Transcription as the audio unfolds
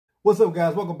What's up,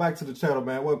 guys? Welcome back to the channel,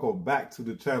 man. Welcome back to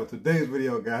the channel. Today's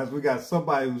video, guys, we got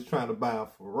somebody who's trying to buy a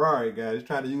Ferrari, guys. He's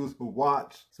trying to use a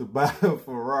watch to buy a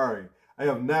Ferrari. I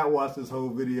have not watched this whole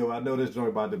video. I know this joint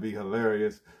about to be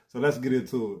hilarious. So let's get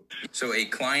into it. So a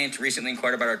client recently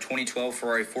inquired about our 2012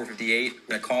 Ferrari 458. We're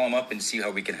going to call him up and see how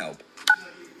we can help.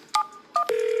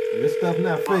 This stuff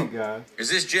not fake, guys. Is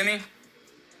this Jimmy?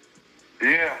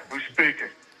 Yeah, who's speaking?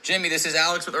 Jimmy, this is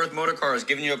Alex with Earth Motor Cars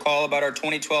giving you a call about our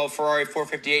 2012 Ferrari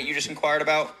 458 you just inquired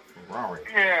about. Ferrari.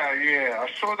 Yeah. I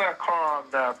saw that car on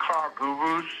Car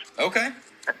Gurus. Okay.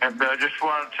 And I just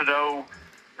wanted to know,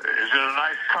 is it a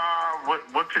nice car?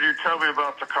 What can you tell me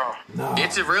about the car? No.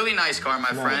 It's a really nice car, my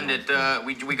friend.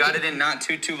 We got it in not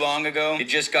too long ago. It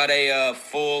just got a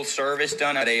full service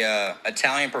done at a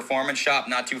Italian performance shop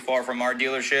not too far from our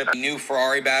dealership. A new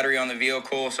Ferrari battery on the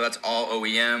vehicle, so that's all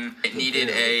OEM. It needed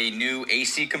a new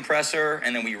AC compressor,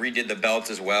 and then we redid the belts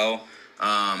as well,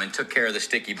 and took care of the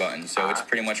sticky button, so it's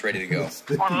pretty much ready to go.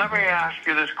 Well, let me ask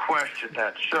you this question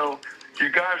then. So, do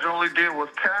you guys only deal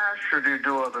with cash, or do you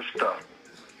do other stuff?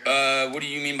 What do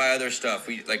you mean by other stuff?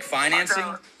 We like financing?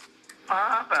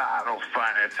 I don't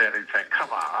finance anything. Come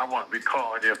on, I won't be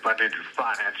calling you if I need your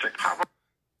financing.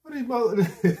 What are you about?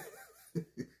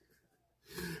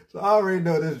 So I already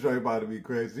know this joint about to be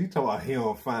crazy. He talking about he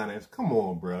on finance. Come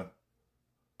on, bro.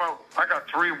 Well, I got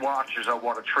 3 watches I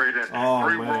want to trade in. Oh,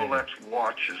 3 man. Rolex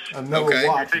watches. Another Okay.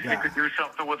 watch You think guy. you could do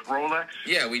something with Rolex?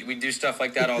 Yeah, we do stuff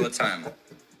like that all the time.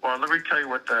 Well, let me tell you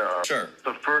what they are. Sure.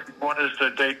 The first one is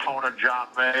the Daytona John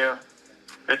Mayer.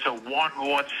 It's a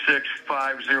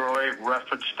 116508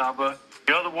 reference number.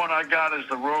 The other one I got is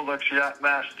the Rolex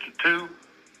Yachtmaster 2.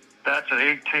 That's an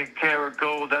 18 karat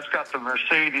gold. That's got the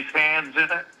Mercedes hands in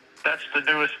it. That's the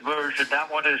newest version. That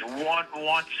one is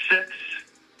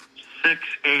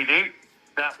 116688.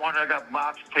 That one I got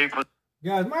box paper.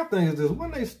 Guys, my thing is this: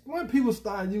 when people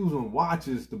start using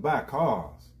watches to buy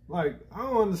cars, like I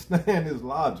don't understand this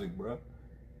logic, bro.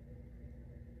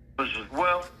 As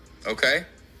well. Okay.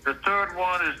 The third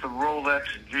one is the Rolex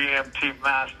GMT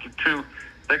Master 2.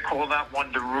 They call that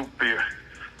one the root beer.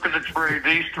 I'm going to trade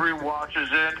these 3 watches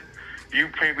in. You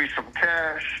pay me some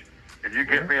cash, and you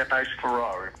get me a nice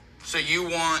Ferrari. So you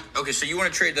want to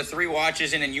trade the 3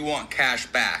 watches in and you want cash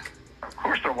back. Of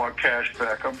course I want cash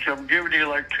back. I'm giving you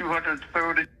like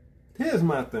 $230. Here's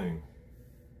my thing: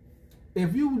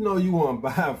 if you know you want to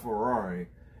buy a Ferrari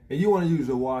and you want to use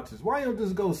your watches, why don't you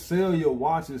just go sell your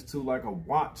watches to like a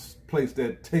watch place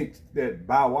that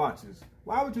buy watches?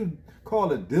 Why would you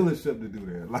call a dealership to do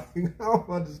that? Like, I don't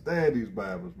understand these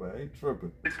Bibles, man. They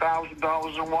tripping.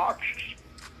 $1,000 in watches.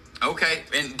 Okay.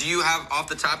 And do you have off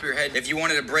the top of your head, if you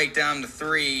wanted to break down the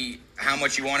 3, how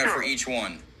much you wanted for each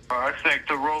one? I think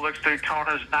the Rolex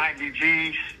Daytona is 90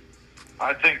 G's.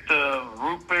 I think the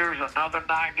root beer is another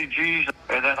 90 G's.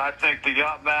 And then I think the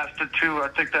Yachtmaster 2, I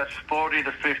think that's 40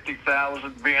 to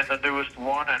 50,000 being the newest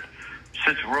one. And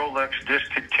since Rolex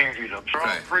discontinued them. So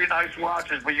Okay. 3 nice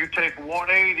watches, but you take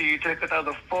 180, you take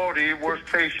another 40. Worst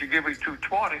case, you give me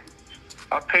 220.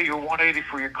 I'll pay you 180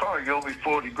 for your car. You owe me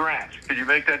 40 grand. Can you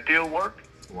make that deal work?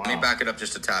 Wow. Let me back it up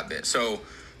just a tad bit. So,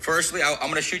 firstly, I'm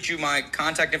going to shoot you my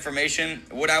contact information.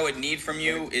 What I would need from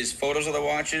you is photos of the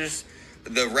watches,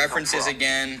 the references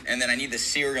again, and then I need the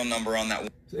serial number on that one.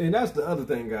 And that's the other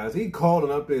thing, guys. He calling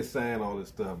up there saying all this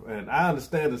stuff. And I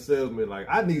understand the salesman, like,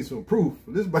 I need some proof.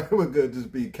 This man could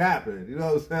just be capping. You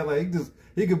know what I'm saying? Like,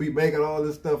 he could be making all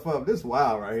this stuff up. This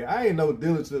wild right here. I ain't know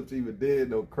dealerships even did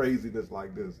no craziness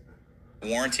like this.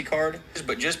 Warranty card.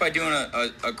 But just by doing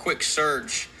a quick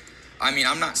search, I mean,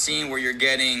 I'm not seeing where you're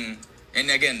getting,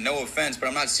 and again, no offense, but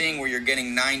I'm not seeing where you're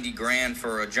getting 90 grand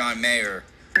for a John Mayer.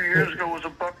 2 years ago it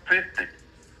was $150.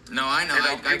 No, I know. And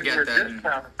I I'll give you get a that.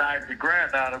 discount of 90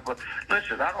 grand out of it. But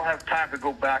listen, I don't have time to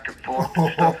go back and forth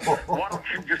and stuff. Why don't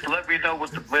you just let me know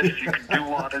what the best you can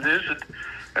do on it is,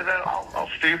 and then I'll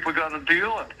see if we got a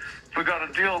deal. And if we got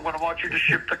a deal, I'm going to want you to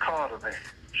ship the car to me.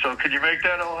 So can you make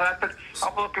that all happen?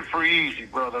 I'm looking for easy,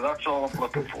 brother. That's all I'm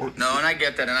looking for. No, and I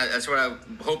get that, and that's what I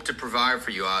hope to provide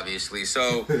for you, obviously.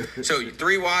 So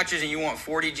 3 watches, and you want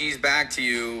 40 G's back to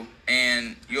you,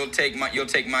 and you'll take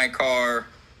my car.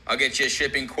 I'll get you a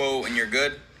shipping quote, and you're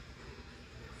good.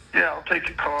 Yeah, I'll take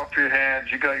your car off your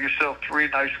hands. You got yourself 3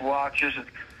 nice watches. And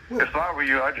if I were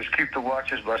you, I'd just keep the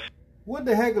watches myself. What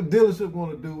the heck a dealership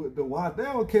want to do with the watch? They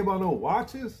don't care about no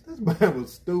watches. This man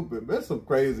was stupid. That's some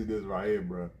craziness right here,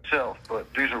 bro.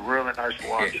 But these are really nice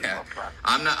watches, Yeah. my friend.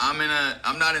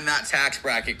 I'm not in that tax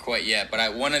bracket quite yet,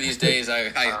 but one of these days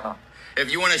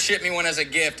if you want to ship me one as a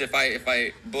gift, if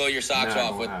I blow your socks Nah, off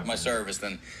don't with happen. my service,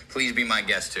 then please be my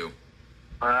guest too.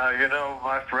 You know,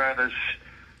 my friend,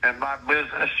 in my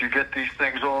business, you get these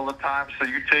things all the time, so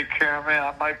you take care of me.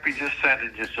 I might be just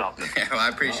sending you something. Yeah, well, I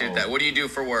appreciate that. What do you do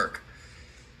for work?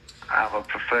 I'm a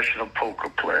professional poker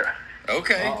player.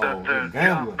 Okay. The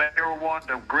John Mayer one,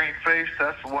 the green face,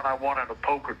 that's the one I won in a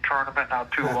poker tournament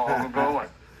not too long ago. And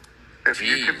if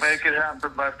you can make it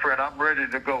happen, my friend, I'm ready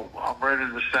to go. I'm ready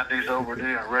to send these over to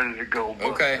you. I'm ready to go. But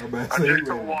okay. I just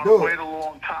don't want to wait a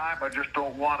long time. I just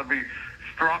don't want to be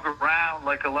strung around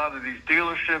like a lot of these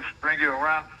dealerships bring you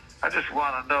around. I just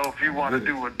want to know if you want to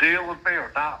do a deal with me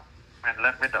or not, and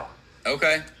let me know.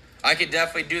 Okay. I could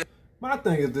definitely do that. My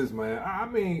thing is this, man. I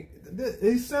mean,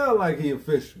 he sounds like he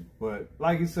official, but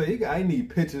like you said, he need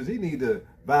pictures. He need to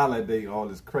validate all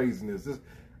this craziness.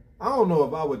 I don't know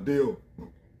if I would deal.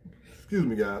 Excuse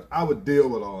me, guys. I would deal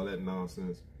with all that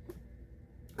nonsense.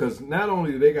 Because not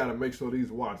only do they got to make sure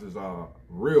these watches are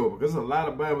real, because there's a lot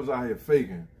of bammers out here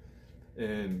faking.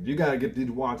 And you got to get these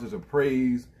watches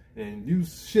appraised. And you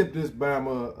ship this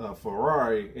bammer a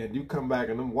Ferrari, and you come back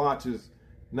and them watches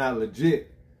not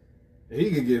legit, he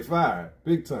could get fired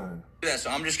big time. Yeah, so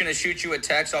I'm just going to shoot you a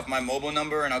text off my mobile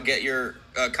number, and I'll get your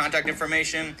contact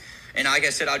information. And like I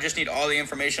said, I'll just need all the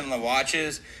information on the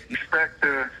watches. Expect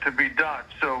to be done.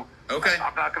 So okay.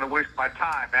 I'm not going to waste my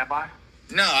time, am I?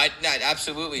 No,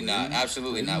 absolutely not.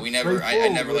 Absolutely not. I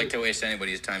never like to waste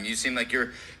anybody's time. You seem like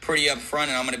you're pretty upfront,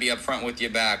 and I'm going to be upfront with you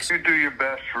back. You do your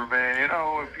best for me. You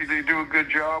know, if you do a good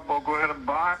job, I'll go ahead and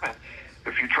buy them.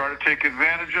 And if you try to take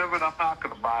advantage of it, I'm not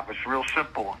going to buy them. It's real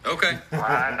simple. Okay.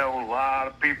 I know a lot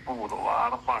of people with a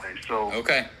lot of money. So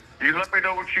okay. You let me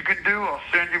know what you can do. I'll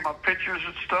send you my pictures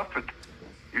and stuff, and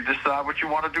you decide what you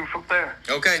want to do from there.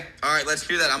 Okay. All right, let's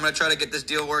do that. I'm going to try to get this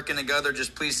deal working together.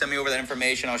 Just please send me over that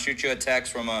information. I'll shoot you a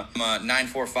text from a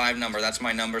 945 number. That's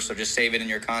my number, so just save it in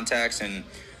your contacts, and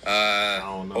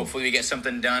hopefully we get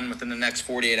something done within the next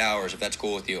 48 hours, if that's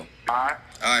cool with you. All right.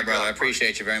 All right, brother. I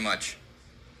appreciate you very much.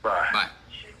 Bye. Bye.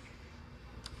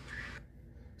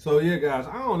 So, yeah, guys,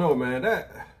 I don't know, man.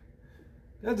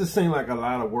 That just seemed like a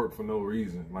lot of work for no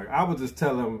reason. Like, I would just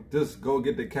tell him, just go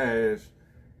get the cash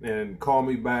and call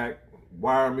me back,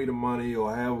 wire me the money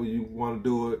or however you want to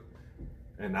do it,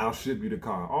 and I'll ship you the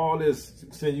car. All this,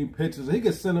 send you pictures. He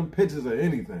can send them pictures of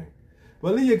anything.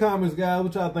 But leave your comments, guys.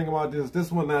 What y'all think about this?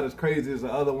 This one not as crazy as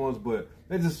the other ones, but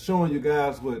they're just showing you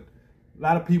guys what a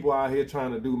lot of people out here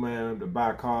trying to do, man, to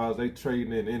buy cars. They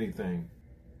trading in anything.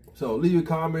 So leave your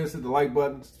comments, hit the like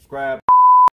button, subscribe.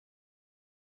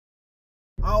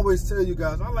 I always tell you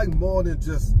guys, I like more than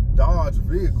just Dodge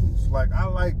vehicles. Like, I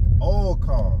like all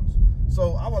cars.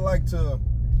 So I would like to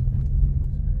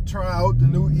try out the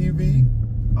new EV.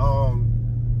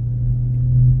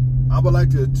 I would like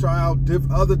to try out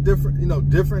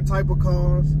different type of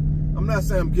cars. I'm not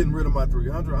saying I'm getting rid of my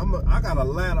 300. I got a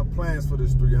lot of plans for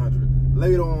this 300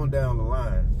 later on down the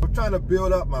line. I'm trying to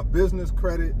build up my business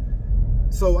credit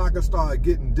so I can start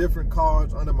getting different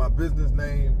cars under my business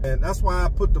name. And that's why I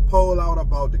put the poll out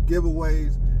about the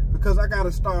giveaways, because I got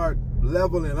to start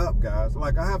leveling up, guys.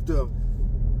 Like, I have to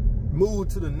move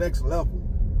to the next level.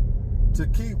 To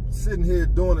keep sitting here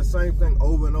doing the same thing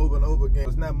over and over and over again,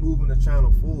 it's not moving the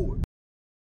channel forward.